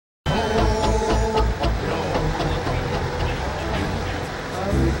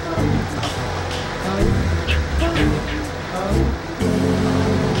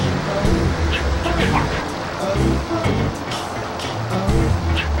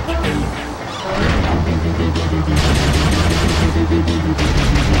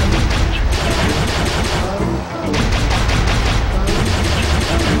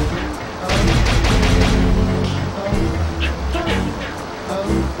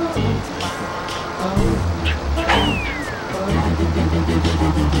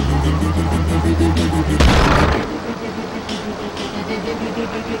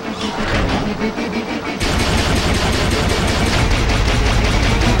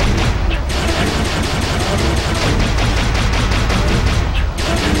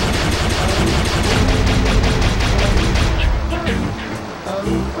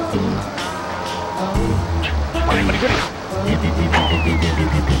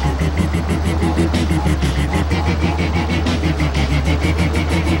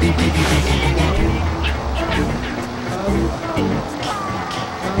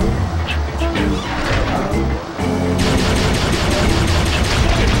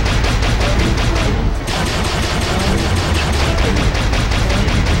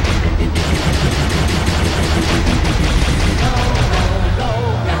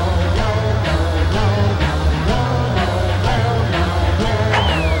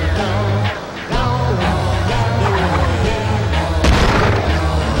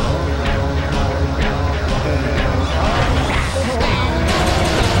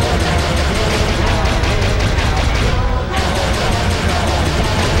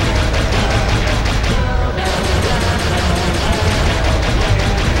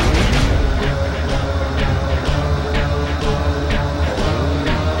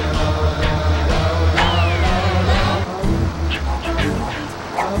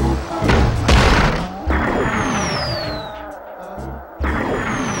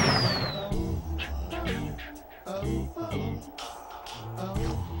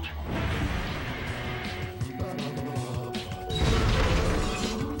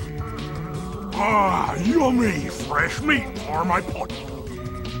Ah, yummy fresh meat for my pot.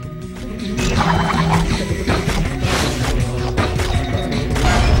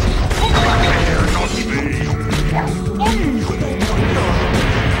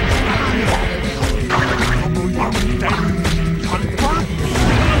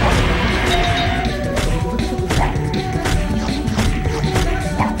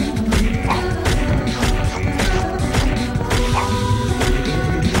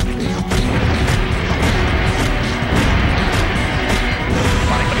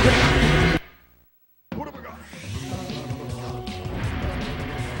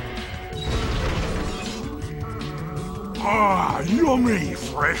 Ah, yummy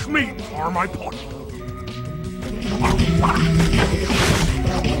fresh meat for my pot. Come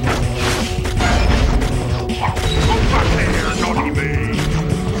back here, naughty me!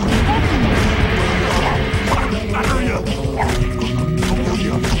 Batter you! Oh,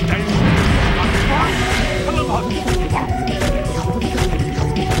 you damn!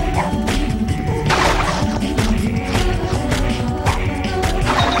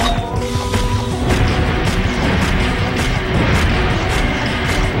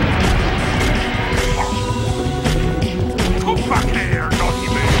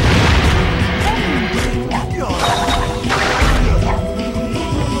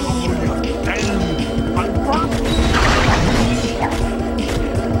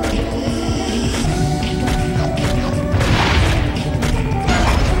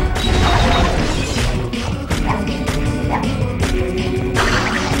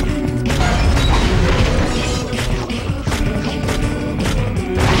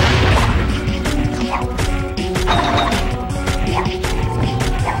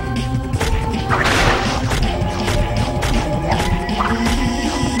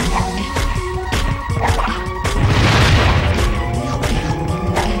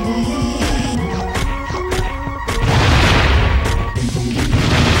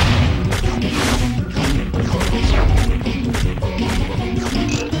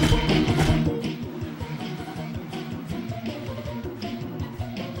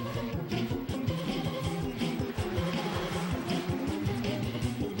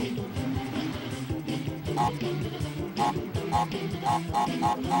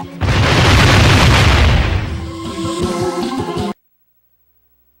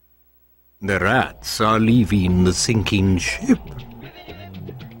 The rats are leaving the sinking ship.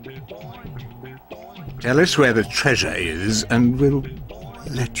 Tell us where the treasure is, and we'll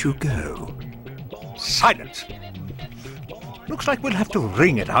let you go. Silence! Looks like we'll have to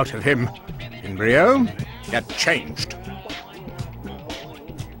wring it out of him. Embryo, get changed.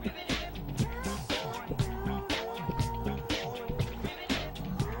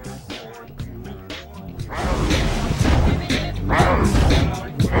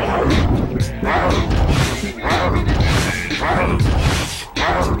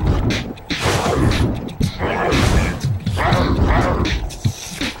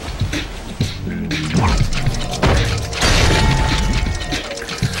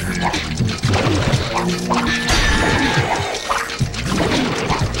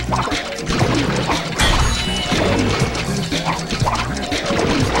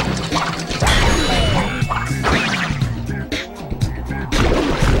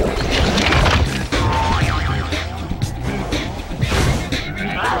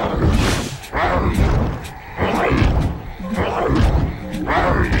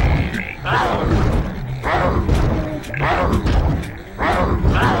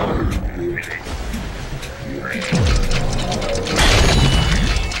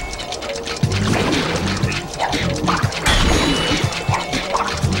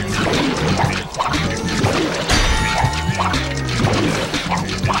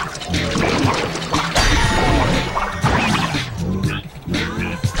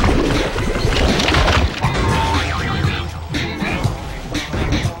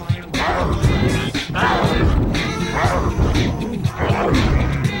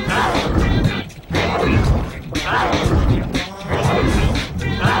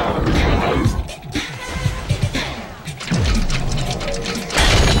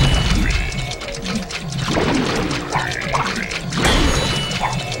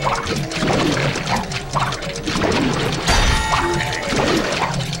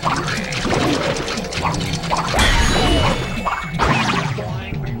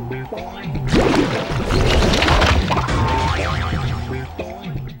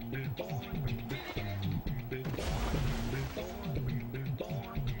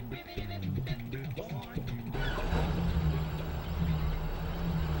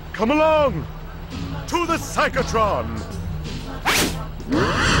 Come along! To the Psychotron!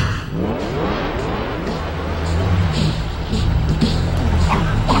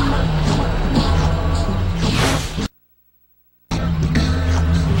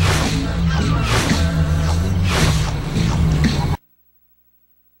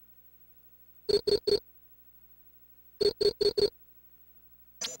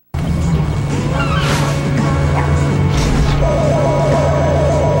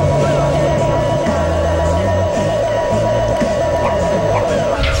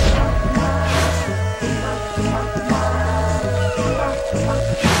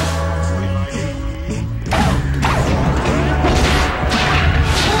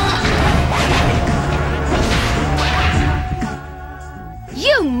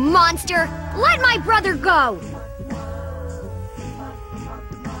 You monster! Let my brother go!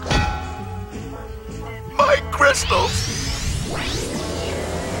 My crystals!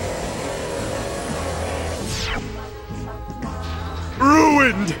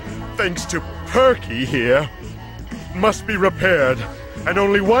 Ruined! Thanks to Perky here. Must be repaired, and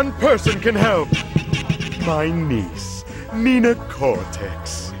only one person can help. My niece, Nina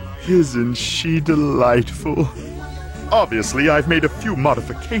Cortex. Isn't she delightful? Obviously, I've made a few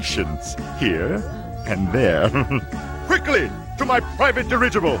modifications here and there. Quickly, to my private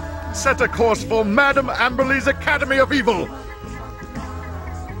dirigible! Set a course for Madame Amberley's Academy of Evil!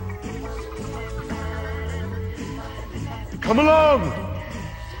 Come along!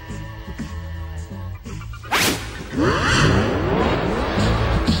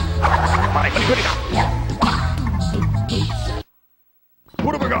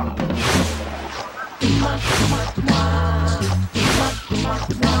 What have I got?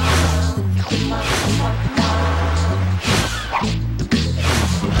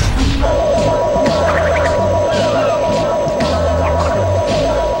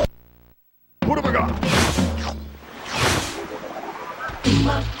 What have I got?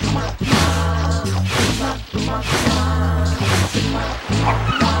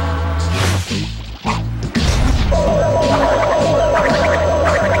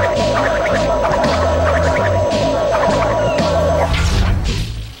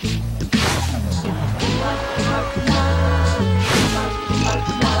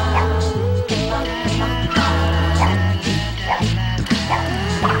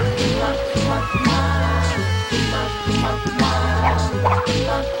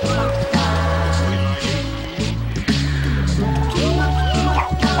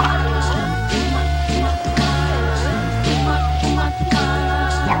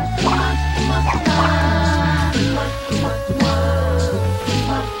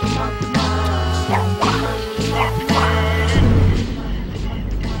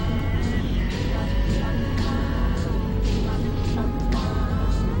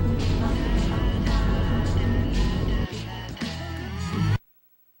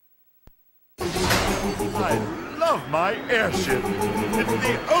 I love my airship. It's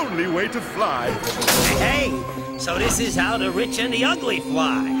the only way to fly. Hey, so this is how the rich and the ugly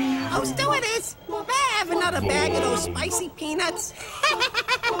fly. Oh, stewardess, will I have another bag of those spicy peanuts?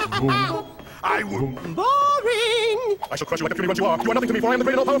 I will... Boring! I shall crush you like a puny once you are. You are nothing to me, for I am the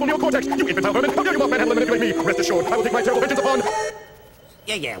great and all-powerful Neo-Cortex. You infantile vermin! How dare you mock manhandle and manipulate me? Rest assured, I will take my terrible vengeance upon...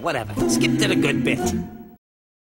 Yeah, whatever. Skip to the good bit.